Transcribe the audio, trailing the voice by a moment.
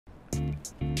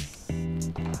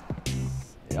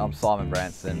Yeah, I'm Simon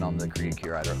Branston, I'm the cricket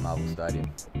curator at Marvel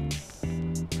Stadium.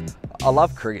 I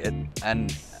love cricket, and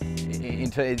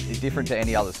different to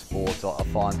any other sports, I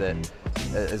find that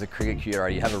as a cricket curator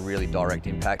you have a really direct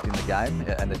impact in the game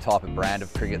and the type of brand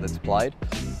of cricket that's played,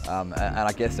 and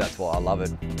I guess that's why I love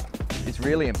it. It's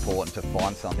really important to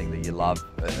find something that you love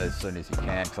as soon as you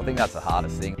can, because I think that's the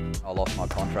hardest thing. I lost my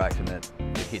contract and it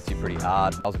hits you pretty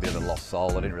hard. I was a bit of a lost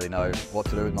soul, I didn't really know what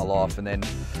to do with my life, and then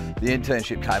the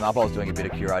internship came up. I was doing a bit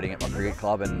of curating at my cricket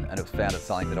club and it found it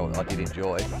something that I did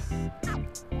enjoy.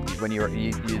 When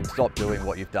you stop doing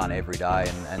what you've done every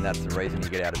day, and that's the reason you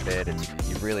get out of bed,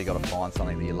 you've really got to find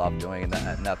something that you love doing,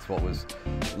 and that's what was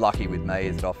lucky with me,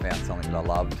 is that I found something that I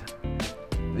loved.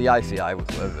 The ACA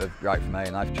were great for me,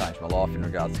 and they've changed my life in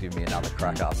regards to giving me another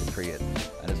crack after cricket.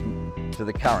 And it's to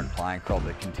the current playing crop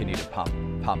that continue to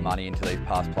pump money into these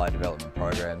past player development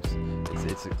programs.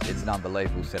 It's an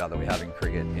unbelievable setup that we have in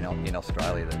cricket in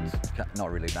Australia that's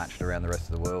not really matched around the rest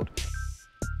of the world.